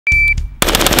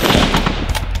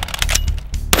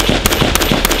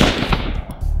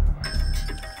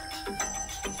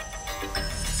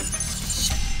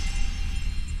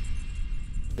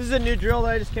is a new drill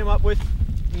that I just came up with.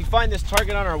 You find this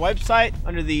target on our website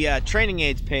under the training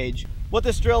aids page. What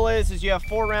this drill is you have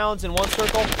 4 rounds in one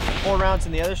circle, 4 rounds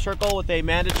in the other circle with a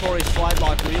mandatory slide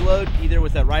lock reload, either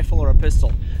with a rifle or a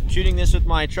pistol. Shooting this with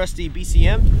my trusty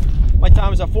BCM. My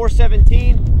time is a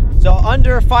 4:17, so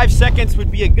under 5 seconds would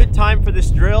be a good time for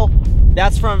this drill.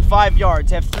 That's from 5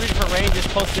 yards. I have 3 different ranges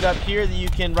posted up here that you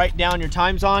can write down your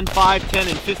times on, 5, 10,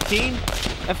 and 15.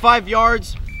 At 5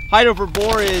 yards, height over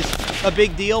bore is a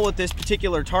big deal with this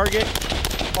particular target.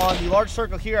 On the large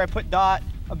circle here, I put dot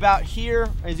about here.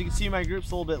 As you can see, my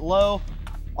group's a little bit low.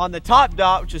 On the top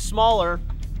dot, which is smaller,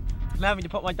 I'm having to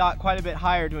put my dot quite a bit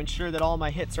higher to ensure that all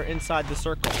my hits are inside the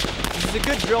circle. This is a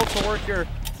good drill to work your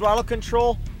throttle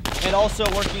control and also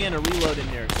working in a reload in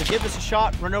there. So give this a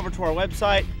shot, run over to our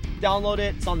website, download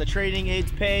it, it's on the training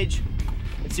aids page,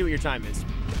 and see what your time is.